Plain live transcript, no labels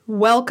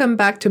Welcome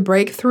back to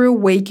Breakthrough,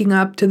 Waking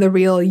Up to the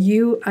Real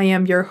You. I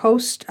am your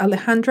host,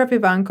 Alejandra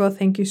Vivanco.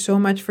 Thank you so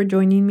much for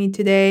joining me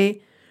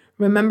today.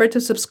 Remember to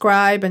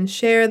subscribe and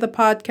share the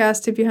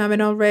podcast if you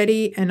haven't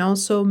already. And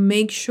also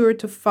make sure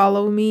to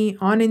follow me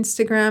on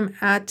Instagram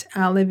at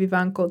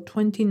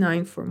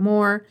alevivanco29 for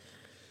more.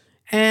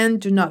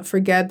 And do not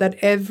forget that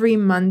every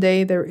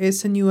Monday there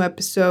is a new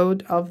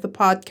episode of the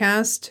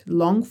podcast,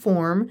 long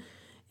form.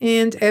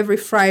 And every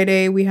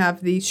Friday we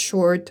have these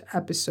short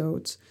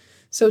episodes.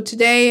 So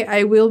today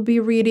I will be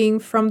reading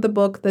from the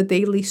book The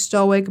Daily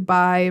Stoic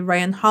by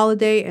Ryan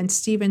Holiday and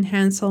Stephen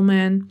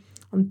Hanselman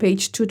on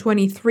page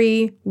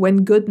 223,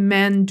 When Good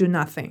Men Do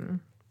Nothing.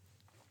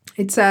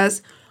 It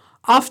says,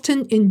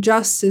 often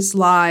injustice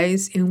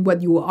lies in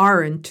what you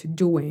aren't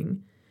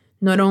doing,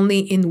 not only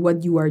in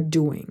what you are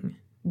doing.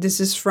 This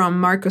is from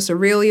Marcus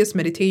Aurelius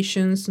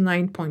Meditations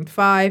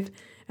 9.5,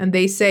 and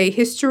they say,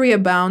 history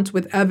abounds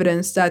with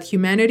evidence that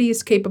humanity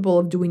is capable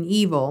of doing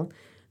evil,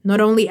 not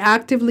only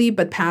actively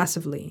but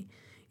passively.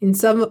 In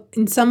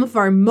some of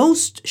our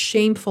most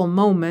shameful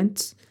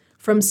moments,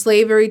 from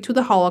slavery to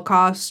the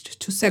Holocaust,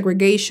 to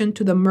segregation,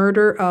 to the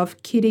murder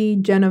of Kitty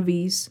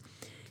Genovese,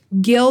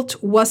 guilt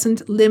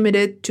wasn't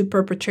limited to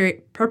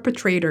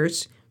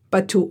perpetrators,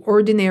 but to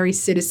ordinary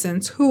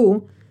citizens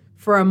who,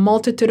 for a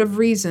multitude of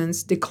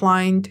reasons,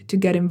 declined to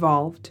get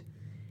involved.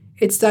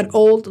 It's that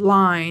old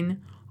line,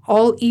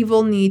 all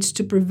evil needs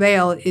to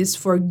prevail is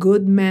for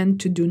good men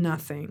to do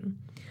nothing.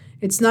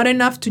 It's not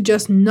enough to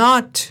just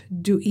not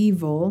do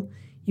evil.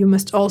 You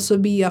must also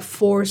be a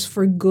force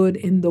for good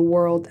in the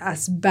world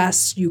as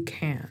best you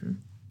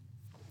can.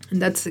 And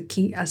that's the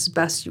key, as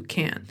best you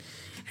can.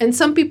 And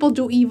some people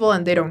do evil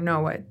and they don't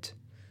know it.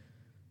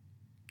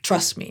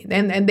 Trust me.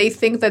 And they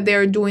think that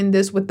they're doing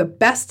this with the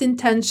best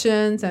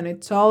intentions and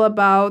it's all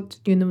about,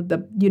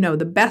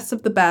 the best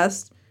of the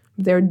best.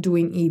 They're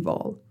doing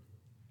evil.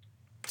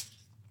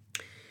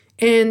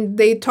 And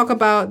they talk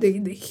about,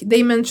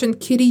 they mentioned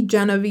Kitty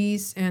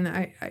Genovese,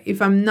 and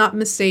if I'm not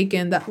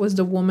mistaken, that was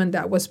the woman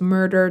that was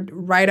murdered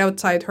right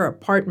outside her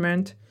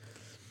apartment.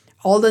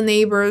 All the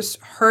neighbors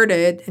heard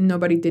it, and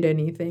nobody did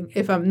anything.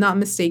 If I'm not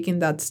mistaken,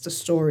 that's the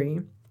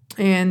story.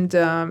 And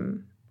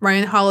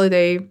Ryan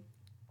Holiday,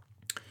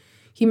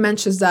 he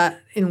mentions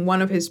that in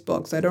one of his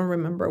books. I don't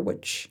remember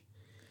which.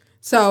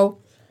 So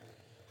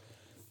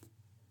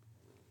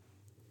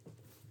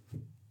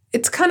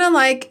it's kind of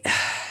like,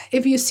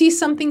 if you see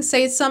something,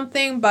 say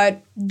something,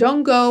 but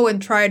don't go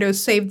and try to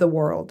save the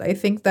world. I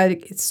think that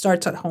it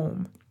starts at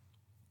home.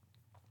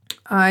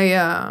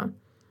 I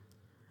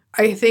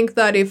think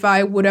that if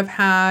I would have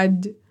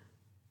had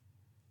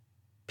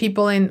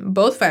people in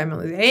both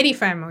families, any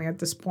family at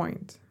this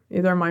point,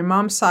 either my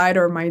mom's side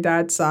or my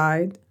dad's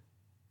side,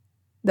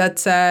 that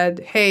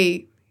said,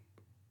 hey,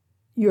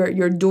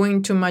 you're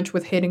doing too much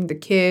with hitting the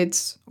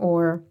kids,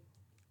 or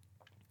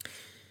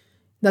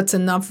that's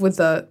enough with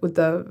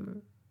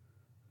the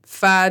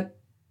fat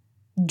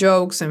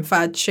jokes and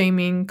fat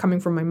shaming coming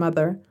from my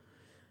mother.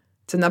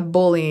 It's enough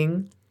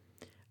bullying.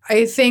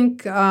 I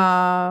think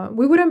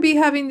we wouldn't be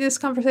having this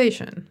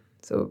conversation.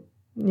 So,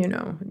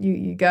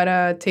 you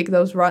gotta take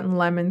those rotten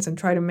lemons and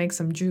try to make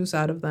some juice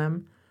out of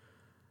them.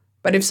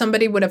 But if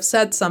somebody would have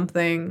said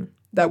something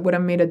that would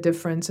have made a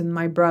difference in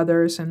my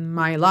brothers and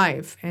my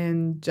life,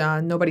 and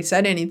nobody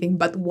said anything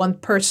but one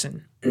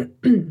person.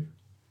 And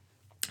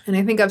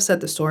I think I've said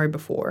the story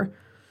before.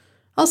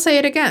 I'll say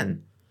it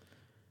again.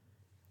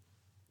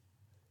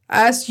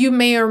 As you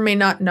may or may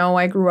not know,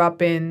 I grew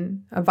up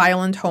in a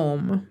violent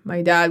home.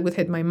 My dad would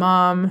hit my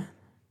mom.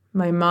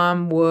 My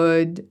mom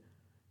would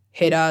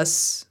hit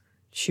us.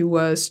 She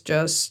was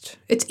just,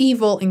 it's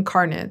evil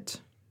incarnate.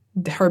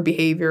 Her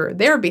behavior,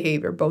 their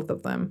behavior, both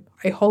of them.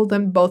 I hold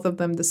them, both of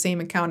them, the same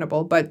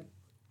accountable. But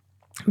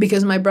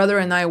because my brother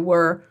and I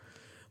were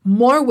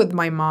more with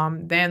my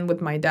mom than with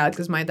my dad,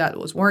 because my dad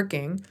was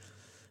working,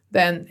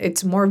 then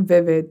it's more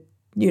vivid,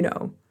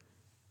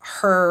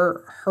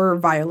 her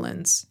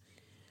violence.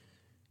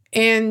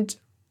 And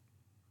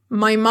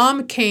my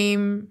mom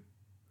came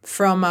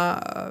from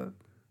I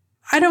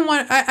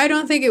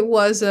don't think it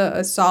was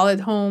a solid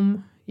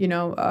home,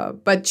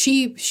 but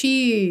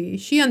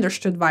she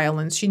understood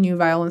violence. She knew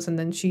violence, and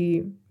then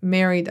she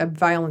married a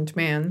violent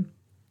man.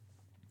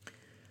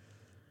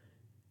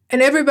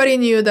 And everybody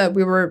knew that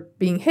we were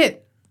being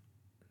hit.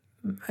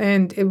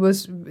 And it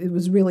was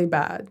really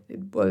bad.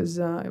 It was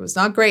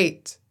not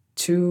great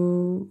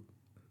to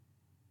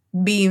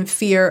be in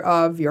fear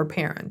of your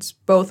parents,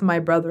 both my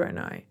brother and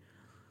I.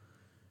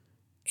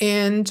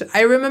 And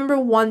I remember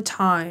one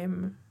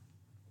time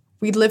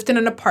we lived in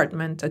an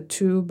apartment, a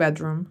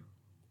 2-bedroom.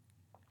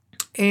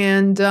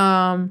 And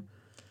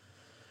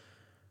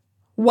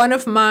one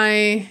of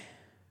my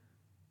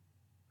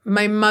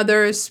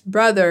mother's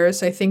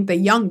brothers, I think the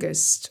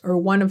youngest, or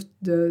one of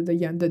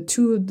the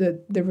two,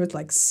 there were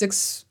like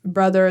 6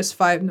 brothers,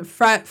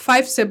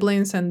 5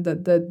 siblings, and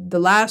the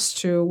last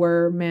 2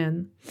 were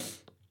men.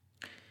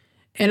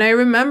 And I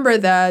remember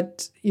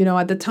that,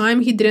 at the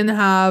time he didn't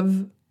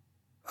have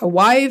a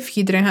wife,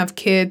 he didn't have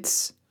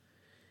kids,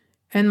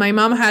 And my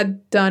mom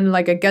had done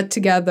like a get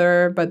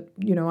together, but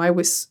I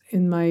was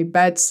in my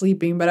bed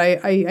sleeping. But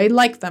I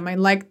liked them. I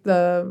liked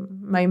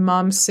my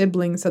mom's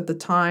siblings at the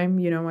time.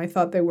 I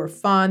thought they were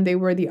fun. They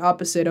were the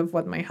opposite of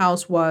what my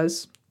house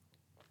was.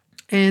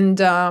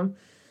 And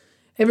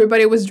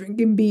everybody was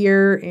drinking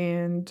beer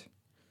and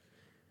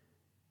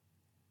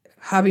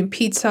having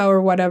pizza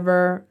or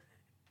whatever.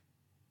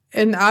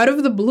 And out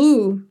of the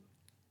blue,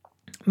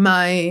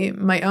 my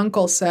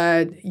uncle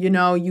said,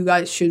 you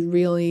guys should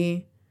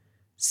really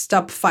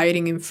stop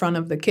fighting in front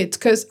of the kids.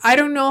 Because I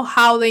don't know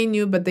how they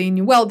knew, but they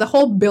knew. Well, the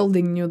whole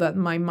building knew that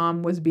my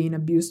mom was being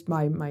abused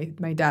by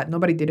my dad.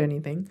 Nobody did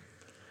anything.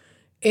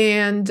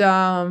 And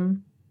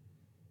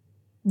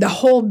the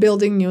whole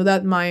building knew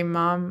that my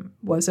mom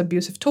was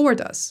abusive toward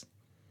us.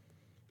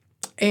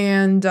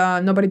 And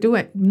nobody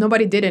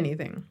did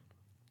anything.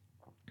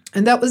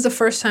 And that was the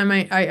first time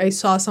I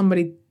saw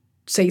somebody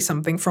say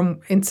something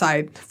from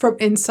inside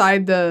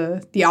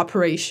the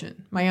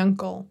operation, my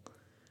uncle.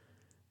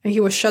 And he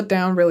was shut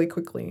down really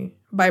quickly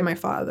by my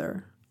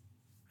father.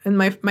 And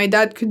my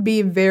dad could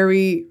be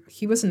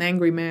he was an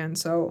angry man.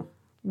 So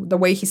the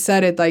way he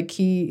said it, like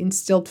he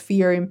instilled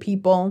fear in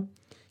people.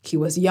 He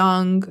was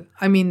young.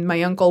 I mean,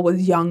 my uncle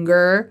was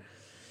younger.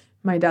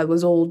 My dad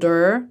was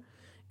older.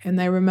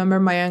 And I remember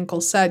my uncle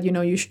said,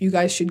 you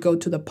guys should go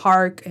to the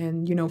park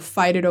and,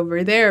 fight it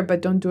over there, but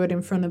don't do it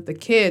in front of the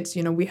kids.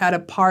 We had a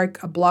park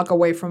a block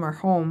away from our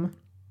home.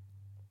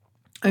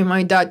 And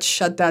my dad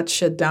shut that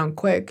shit down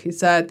quick. He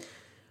said,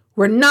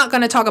 we're not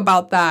going to talk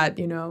about that,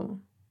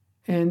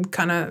 and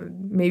kind of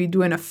maybe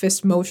doing a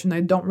fist motion.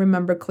 I don't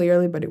remember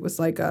clearly, but it was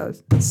like a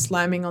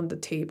slamming on the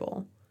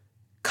table.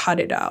 Cut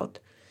it out.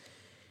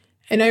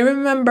 And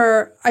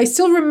I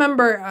still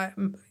remember,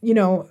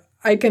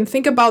 I can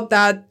think about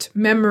that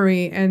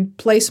memory and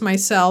place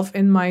myself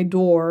in my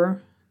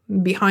door,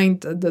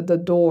 behind the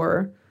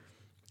door,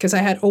 because I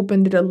had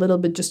opened it a little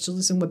bit just to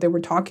listen what they were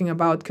talking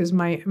about, because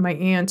my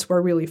aunts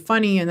were really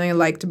funny and I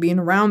liked being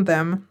around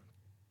them.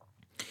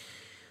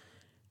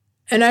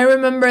 And I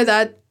remember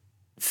that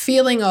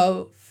feeling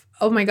of,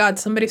 oh my God,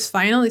 somebody's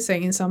finally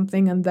saying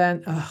something, and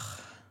then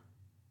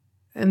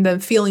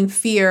feeling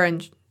fear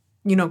and,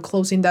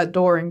 closing that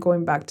door and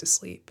going back to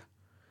sleep.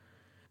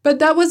 But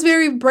that was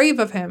very brave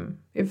of him,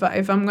 if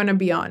I'm going to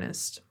be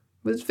honest. It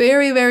was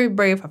very, very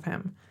brave of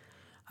him.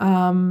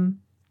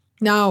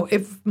 Now,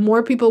 if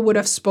more people would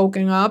have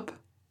spoken up,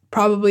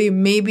 probably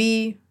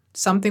maybe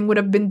something would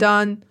have been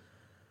done.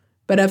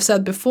 But I've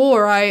said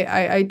before,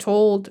 I've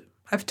told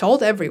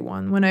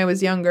everyone when I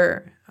was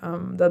younger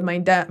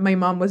that my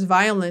mom was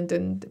violent,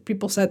 and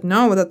people said,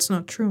 no, that's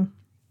not true.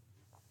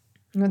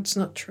 That's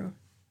not true.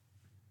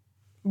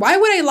 Why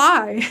would I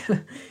lie?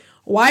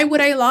 Why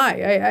would I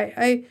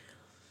lie?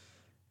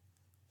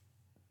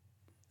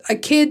 A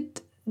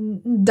kid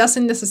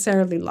doesn't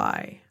necessarily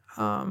lie,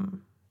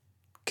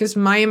 because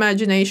my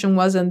imagination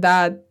wasn't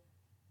that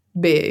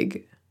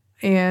big,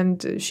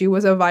 and she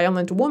was a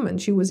violent woman.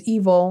 She was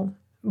evil.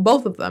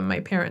 Both of them,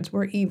 my parents,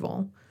 were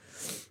evil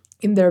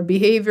in their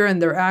behavior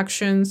and their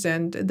actions,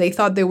 and they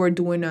thought they were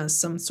doing us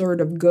some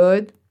sort of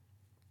good.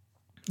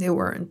 They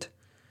weren't.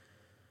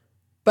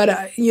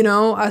 But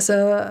as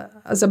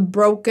a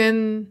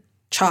broken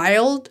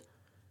child,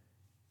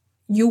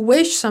 you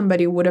wish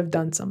somebody would have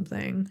done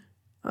something.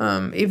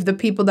 If the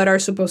people that are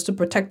supposed to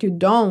protect you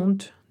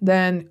don't,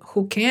 then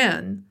who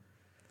can?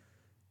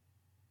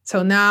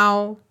 So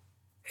now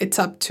it's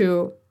up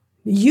to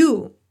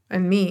you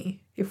and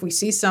me. If we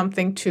see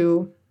something,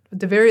 to,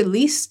 at the very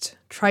least,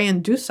 try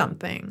and do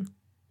something.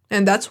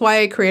 And that's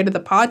why I created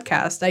the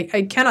podcast.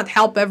 I cannot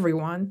help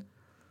everyone.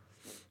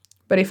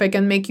 But if I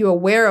can make you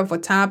aware of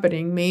what's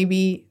happening,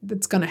 maybe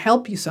that's going to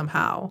help you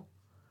somehow.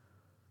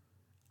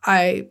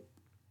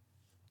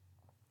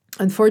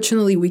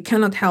 Unfortunately, we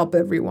cannot help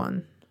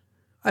everyone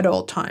at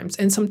all times.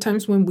 And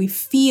sometimes when we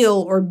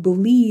feel or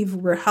believe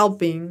we're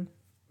helping,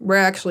 we're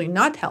actually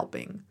not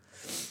helping.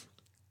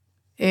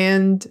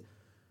 And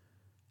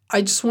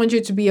I just want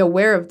you to be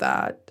aware of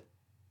that,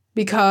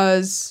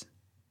 because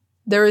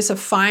there is a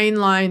fine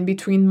line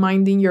between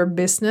minding your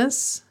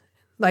business.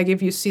 Like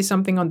if you see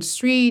something on the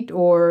street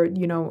or,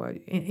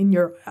 in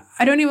your,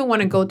 I don't even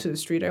want to go to the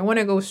street. I want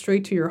to go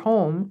straight to your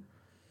home,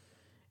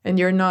 and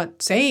you're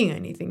not saying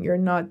anything. You're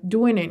not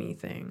doing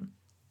anything.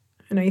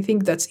 And I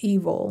think that's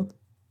evil,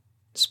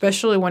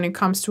 especially when it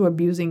comes to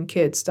abusing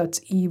kids.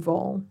 That's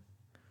evil.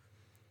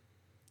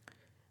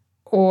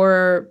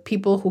 Or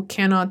people who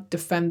cannot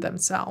defend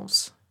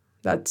themselves.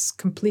 That's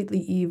completely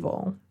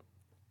evil.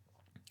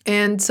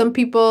 And some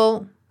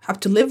people have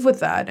to live with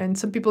that, and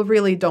some people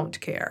really don't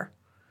care,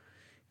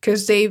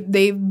 because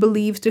they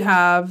believe to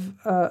have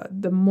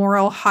the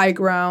moral high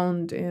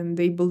ground, and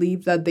they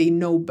believe that they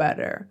know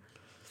better.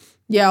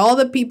 Yeah, all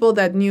the people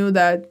that knew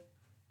that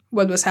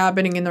what was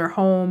happening in their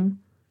home,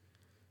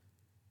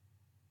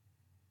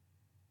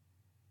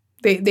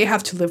 they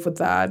have to live with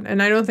that.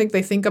 And I don't think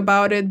they think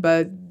about it,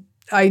 but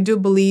I do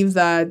believe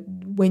that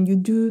when you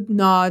do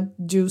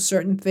not do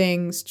certain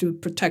things to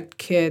protect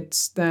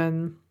kids,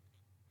 then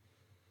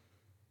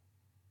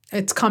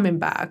it's coming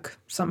back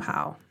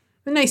somehow.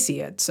 And I see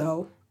it.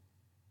 So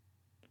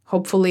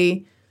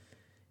hopefully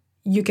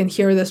you can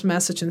hear this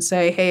message and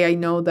say, hey, I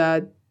know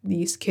that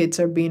these kids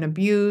are being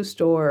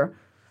abused, or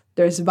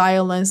there's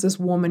violence, this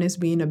woman is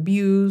being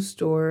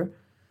abused, or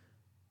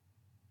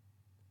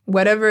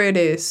whatever it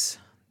is,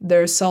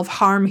 there's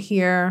self-harm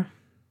here,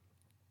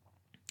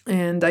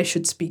 and I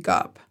should speak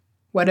up.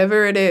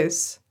 Whatever it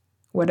is,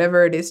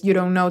 you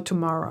don't know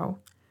tomorrow.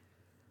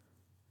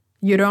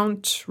 You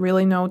don't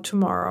really know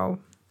tomorrow.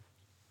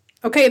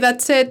 Okay,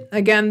 that's it.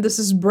 Again, this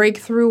is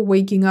Breakthrough,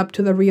 Waking Up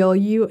to the Real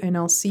You, and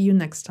I'll see you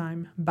next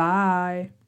time. Bye.